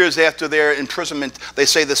then years after their imprisonment, they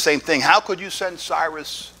say the same thing. How could you send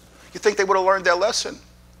Cyrus? You think they would have learned their lesson?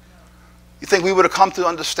 You think we would have come to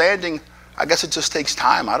understanding? I guess it just takes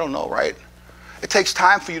time. I don't know, right? It takes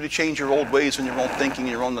time for you to change your old ways and your own thinking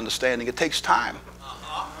and your own understanding. It takes time.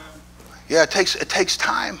 Yeah, it takes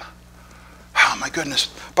time. Oh, my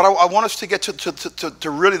goodness. But I want us to get to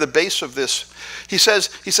really the base of this. He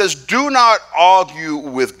says, do not argue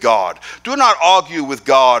with God. Do not argue with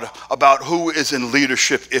God about who is in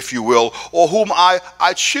leadership, if you will, or whom I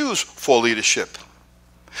choose for leadership.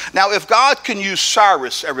 Now, if God can use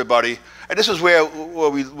Cyrus, everybody, and this is where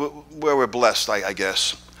we're blessed, I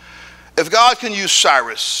guess. If God can use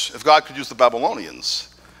Cyrus, if God could use the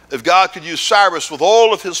Babylonians, if God could use Cyrus with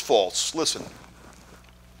all of his faults, listen,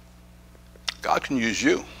 God can use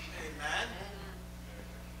you. Amen.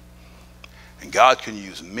 And God can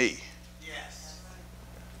use me. Yes.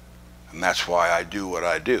 And that's why I do what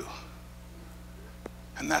I do.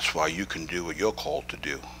 And that's why you can do what you're called to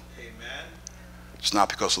do. Amen. It's not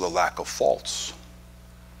because of the lack of faults.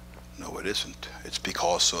 No, it isn't. It's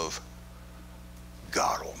because of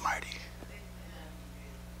God Almighty.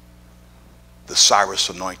 The Cyrus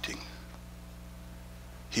anointing.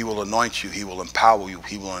 He will anoint you. He will empower you.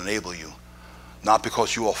 He will enable you. Not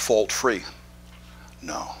because you are fault-free.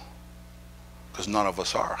 No. Because none of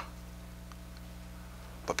us are.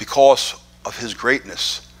 But because of his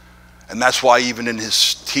greatness. And that's why even in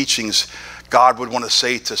his teachings, God would want to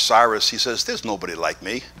say to Cyrus, he says, there's nobody like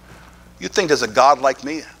me. You think there's a God like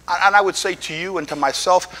me? And I would say to you and to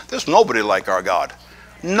myself, there's nobody like our God.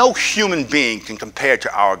 No human being can compare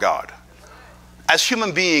to our God. As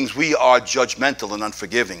human beings, we are judgmental and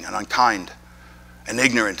unforgiving and unkind and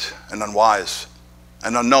ignorant and unwise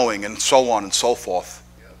and unknowing and so on and so forth.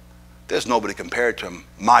 There's nobody compared to him.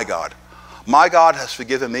 My God. My God has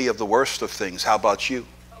forgiven me of the worst of things. How about you?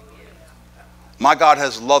 My God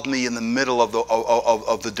has loved me in the middle of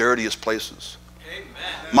the dirtiest places.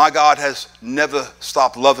 Amen. My God has never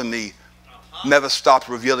stopped loving me, never stopped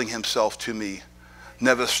revealing himself to me,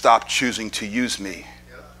 never stopped choosing to use me.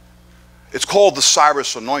 It's called the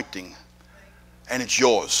Cyrus anointing, and it's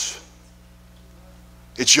yours.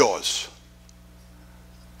 It's yours.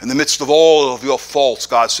 In the midst of all of your faults,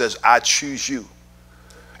 God says, I choose you.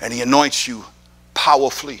 And he anoints you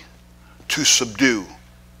powerfully to subdue.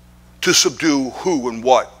 To subdue who and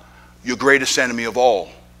what? Your greatest enemy of all,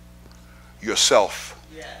 yourself.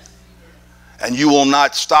 And you will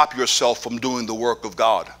not stop yourself from doing the work of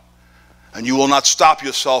God. And you will not stop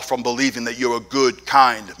yourself from believing that you're a good,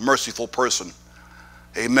 kind, merciful person.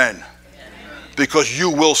 Amen. Because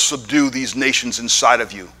you will subdue these nations inside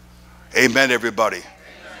of you. Amen, everybody.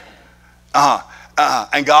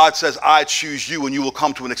 And God says, I choose you, and you will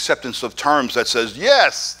come to an acceptance of terms that says,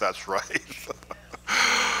 yes, that's right.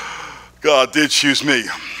 God did choose me.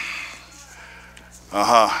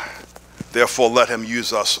 Therefore, let him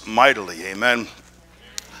use us mightily. Amen.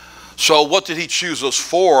 So what did he choose us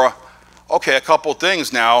for? Okay, a couple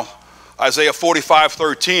things now. Isaiah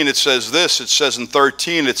 45:13, it says this. It says in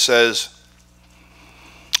 13, it says,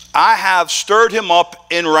 I have stirred him up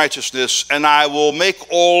in righteousness, and I will make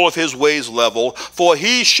all of his ways level. For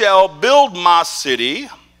he shall build my city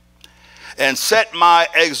and set my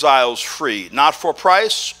exiles free, not for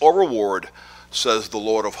price or reward, says the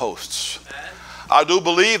Lord of hosts. I do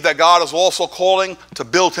believe that God is also calling to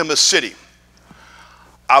build him a city.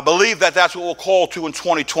 I believe that that's what we'll call to in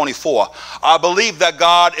 2024. I believe that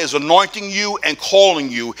God is anointing you and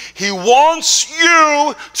calling you. He wants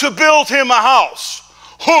you to build him a house.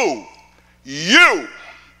 Who? You.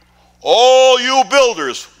 All you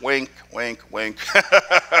builders. Wink, wink, wink.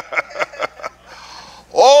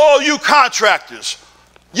 All you contractors.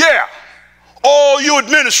 Yeah. All you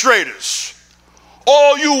administrators.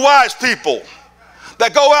 All you wise people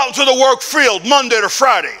that go out into the work field Monday to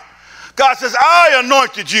Friday. God says, I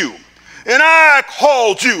anointed you, and I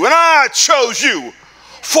called you, and I chose you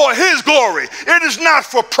for his glory. It is not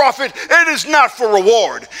for profit. It is not for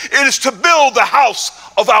reward. It is to build the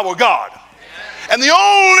house of our God. And the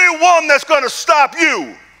only one that's going to stop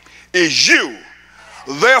you is you.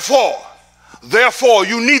 Therefore,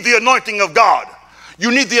 you need the anointing of God.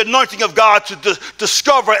 You need the anointing of God to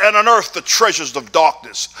discover and unearth the treasures of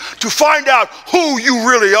darkness, to find out who you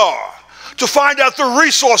really are, to find out the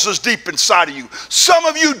resources deep inside of you. Some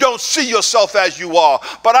of you don't see yourself as you are,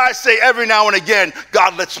 but I say every now and again,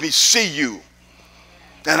 God lets me see you.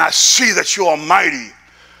 And I see that you are mighty.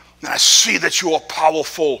 And I see that you are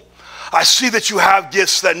powerful. I see that you have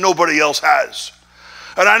gifts that nobody else has.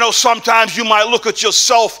 And I know sometimes you might look at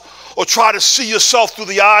yourself or try to see yourself through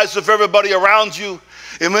the eyes of everybody around you.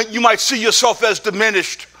 And you might see yourself as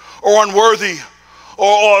diminished or unworthy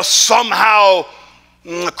or somehow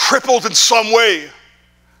crippled in some way.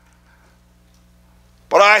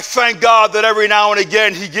 But I thank God that every now and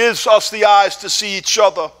again he gives us the eyes to see each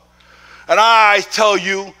other. And I tell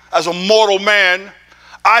you, as a mortal man,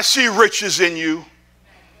 I see riches in you.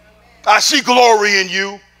 I see glory in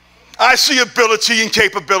you. I see ability and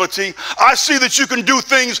capability. I see that you can do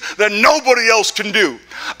things that nobody else can do.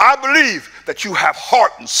 I believe that you have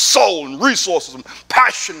heart and soul and resources and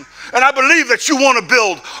passion. And I believe that you want to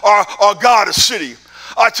build our God a city.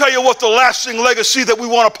 I tell you what, the lasting legacy that we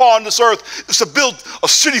want upon this earth is to build a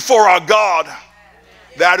city for our God.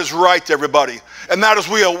 That is right, everybody. And that is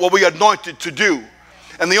what we are anointed to do.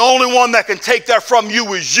 And the only one that can take that from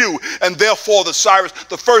you is you. And therefore,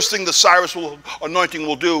 the first thing the Cyrus anointing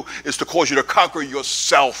will do is to cause you to conquer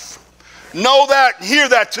yourself. Know that, hear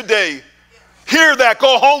that today. Hear that,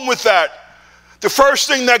 go home with that. The first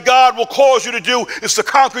thing that God will cause you to do is to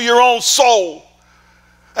conquer your own soul.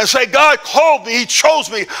 And say, God called me, he chose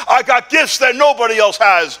me. I got gifts that nobody else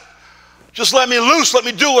has. Just let me loose, let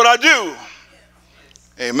me do what I do.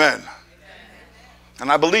 Amen.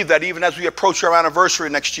 And I believe that even as we approach our anniversary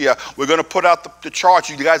next year, we're going to put out the charts.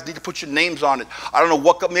 You guys need to put your names on it. I don't know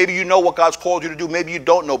what, maybe you know what God's called you to do. Maybe you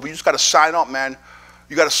don't know, but you just got to sign up, man.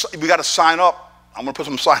 We got to sign up. I'm going to put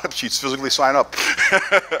some sign-up sheets, physically sign up.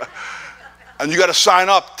 And you got to sign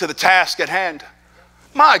up to the task at hand.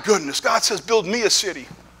 My goodness, God says, build me a city.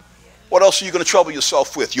 What else are you going to trouble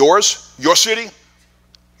yourself with? Yours? Your city?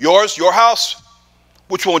 Yours? Your house?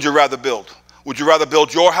 Which one would you rather build? Would you rather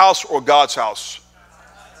build your house or God's house?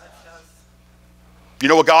 You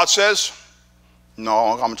know what God says? No,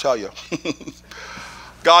 I'm going to tell you.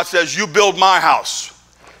 God says, you build my house.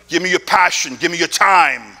 Give me your passion. Give me your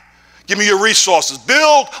time. Give me your resources.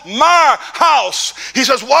 Build my house. He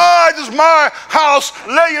says, why does my house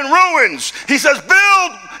lay in ruins? He says,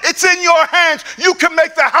 build. It's in your hands. You can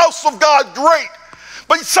make the house of God great.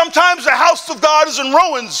 But sometimes the house of God is in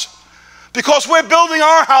ruins because we're building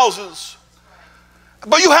our houses.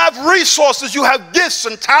 But you have resources. You have gifts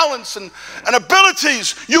and talents and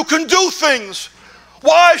abilities. You can do things.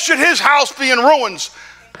 Why should his house be in ruins?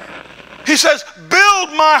 He says, build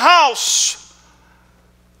my house.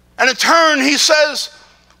 And in turn, he says,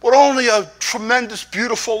 what only a tremendous,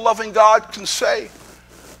 beautiful, loving God can say.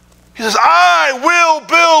 He says, I will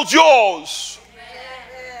build yours.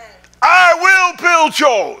 I will build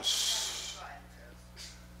yours.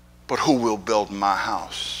 But who will build my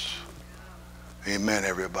house? Amen,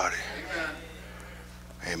 everybody.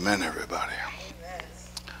 Amen, everybody.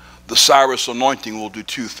 The Cyrus anointing will do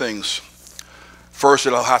two things. First,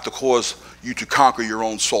 it'll have to cause you to conquer your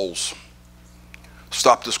own souls.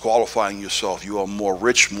 Stop disqualifying yourself. You are more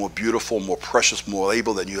rich, more beautiful, more precious, more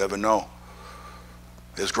able than you ever know.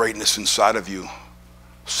 There's greatness inside of you.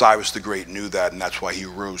 Cyrus the Great knew that, and that's why he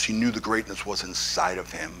rose. He knew the greatness was inside of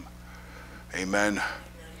him. Amen.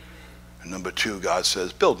 And number two, God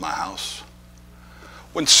says, build my house.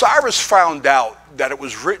 When Cyrus found out that it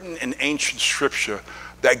was written in ancient scripture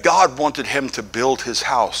that God wanted him to build his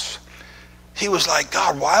house, he was like,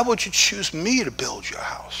 God, why would you choose me to build your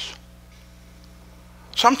house?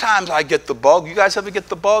 Sometimes I get the bug. You guys ever get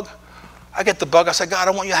the bug? I get the bug. I say, God,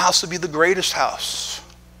 I want your house to be the greatest house.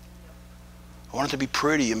 I want it to be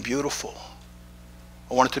pretty and beautiful.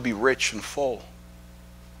 I want it to be rich and full.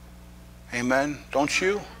 Amen. Don't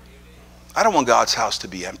you? I don't want God's house to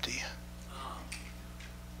be empty.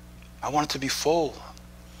 I want it to be full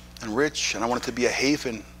and rich, and I want it to be a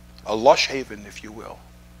haven, a lush haven, if you will.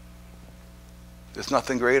 There's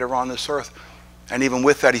nothing greater on this earth. And even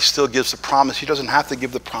with that, he still gives the promise. He doesn't have to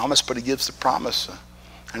give the promise, but he gives the promise.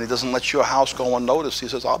 And he doesn't let your house go unnoticed. He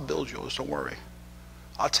says, I'll build yours, don't worry.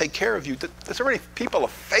 I'll take care of you. There's already people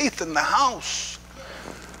of faith in the house.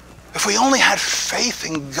 If we only had faith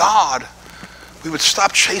in God, we would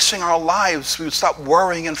stop chasing our lives. We would stop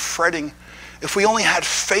worrying and fretting. If we only had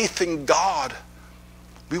faith in God,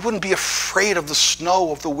 we wouldn't be afraid of the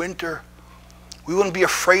snow of the winter. We wouldn't be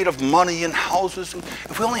afraid of money and houses.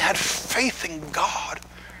 If we only had faith in God,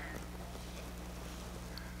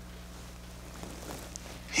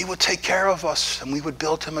 he would take care of us and we would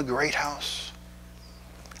build him a great house.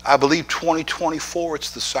 I believe 2024,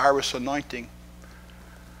 it's the Cyrus anointing.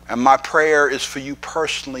 And my prayer is for you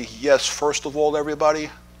personally, yes, first of all, everybody,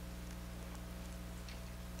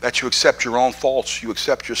 that you accept your own faults, you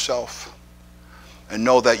accept yourself. And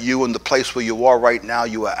know that you, in the place where you are right now,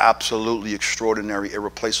 you are absolutely extraordinary,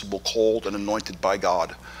 irreplaceable, called and anointed by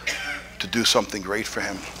God to do something great for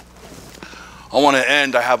him. I want to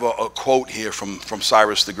end, I have a quote here from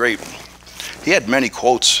Cyrus the Great. He had many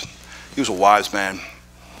quotes. He was a wise man.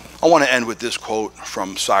 I want to end with this quote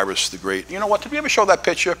from Cyrus the Great. You know what, did we ever show that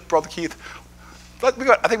picture, Brother Keith? I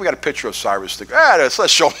think we got a picture of Cyrus the Great. Let's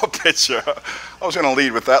show him a picture. I was going to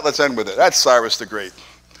lead with that. Let's end with it. That's Cyrus the Great.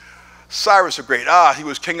 Cyrus the Great. He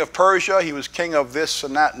was king of Persia. He was king of this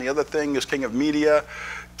and that and the other thing. He was king of Media,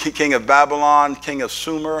 king of Babylon, king of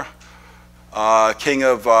Sumer, king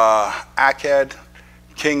of Akkad,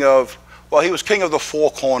 he was king of the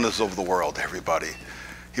four corners of the world, everybody.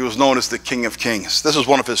 He was known as the King of Kings. This is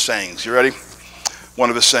one of his sayings. You ready? One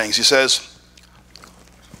of his sayings. He says,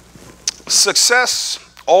 success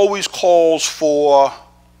always calls for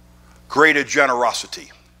greater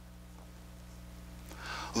generosity.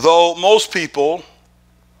 Though most people,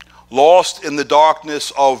 lost in the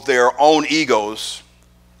darkness of their own egos,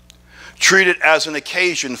 treat it as an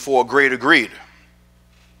occasion for greater greed.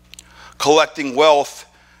 Collecting wealth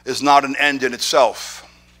is not an end in itself,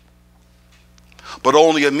 but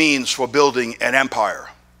only a means for building an empire.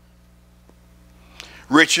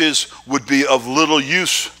 Riches would be of little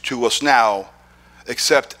use to us now,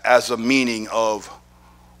 except as a meaning of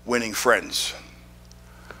winning friends.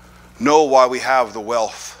 Know why we have the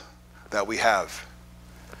wealth that we have.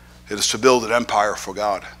 It is to build an empire for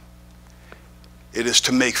God. It is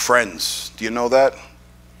to make friends. Do you know that?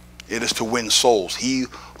 It is to win souls. He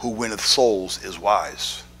who winneth souls is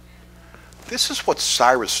wise. This is what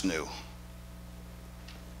Cyrus knew.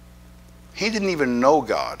 He didn't even know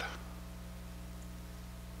God.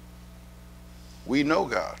 We know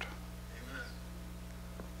God.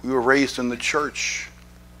 We were raised in the church.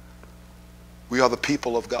 We are the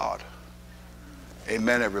people of God.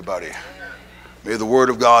 Amen, everybody. May the word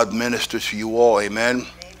of God minister to you all. Amen.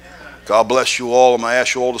 God bless you all. I'm going to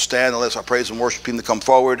ask you all to stand and let's our praise and worship team to come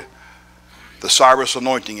forward. The Cyrus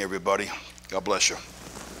anointing, everybody. God bless you.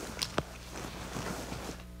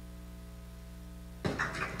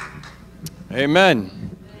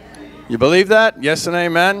 Amen. You believe that? Yes and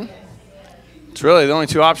amen? It's really the only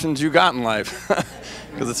two options you got in life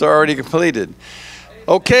because it's already completed.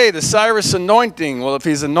 Okay, the Cyrus anointing. Well, if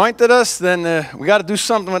he's anointed us, then we got to do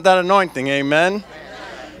something with that anointing. Amen?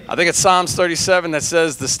 I think it's Psalms 37 that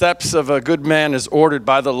says, the steps of a good man is ordered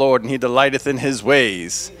by the Lord, and he delighteth in his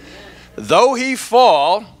ways. Though he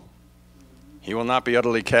fall, he will not be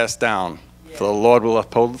utterly cast down. for the Lord will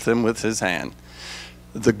uphold him with his hand.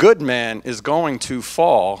 The good man is going to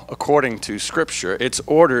fall according to Scripture. It's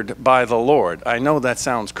ordered by the Lord. I know that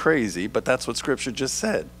sounds crazy, but that's what Scripture just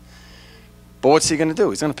said. But what's he going to do?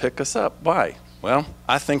 He's going to pick us up. Why? Well,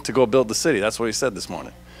 I think to go build the city. That's what he said this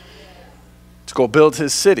morning. To go build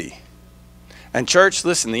his city. And church,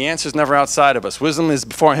 listen, the answer is never outside of us. Wisdom is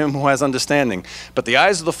before him who has understanding. But the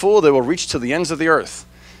eyes of the fool, they will reach to the ends of the earth.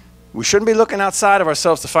 We shouldn't be looking outside of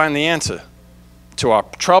ourselves to find the answer to our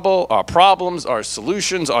trouble, our problems, our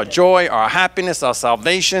solutions, our joy, our happiness, our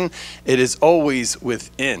salvation. It is always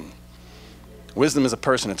within. Wisdom is a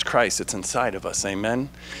person. It's Christ. It's inside of us. Amen.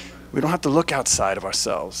 We don't have to look outside of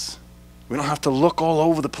ourselves. We don't have to look all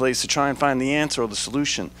over the place to try and find the answer or the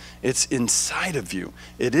solution. It's inside of you.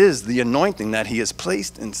 It is the anointing that he has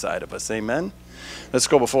placed inside of us. Amen. Let's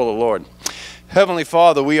go before the Lord. Heavenly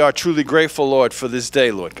Father, we are truly grateful, Lord, for this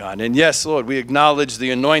day, Lord God. And yes, Lord, we acknowledge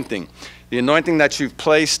the anointing that you've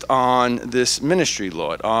placed on this ministry,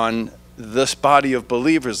 Lord, on this body of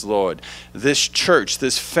believers, Lord, this church,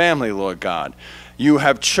 this family, Lord God. You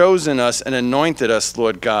have chosen us and anointed us,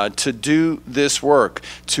 Lord God, to do this work,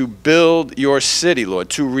 to build your city, Lord,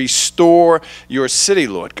 to restore your city,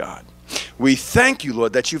 Lord God. We thank you,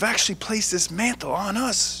 Lord, that you've actually placed this mantle on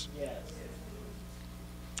us.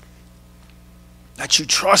 That you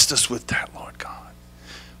trust us with that, Lord God.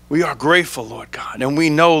 We are grateful, Lord God, and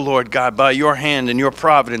we know, Lord God, by your hand and your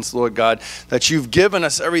providence, Lord God, that you've given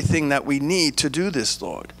us everything that we need to do this,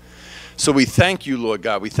 Lord. So we thank you, Lord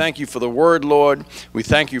God. We thank you for the word, Lord. We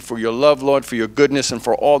thank you for your love, Lord, for your goodness, and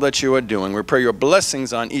for all that you are doing. We pray your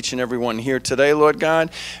blessings on each and every one here today, Lord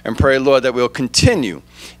God, and pray, Lord, that we'll continue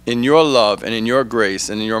in your love and in your grace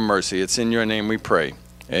and in your mercy. It's in your name we pray.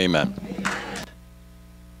 Amen.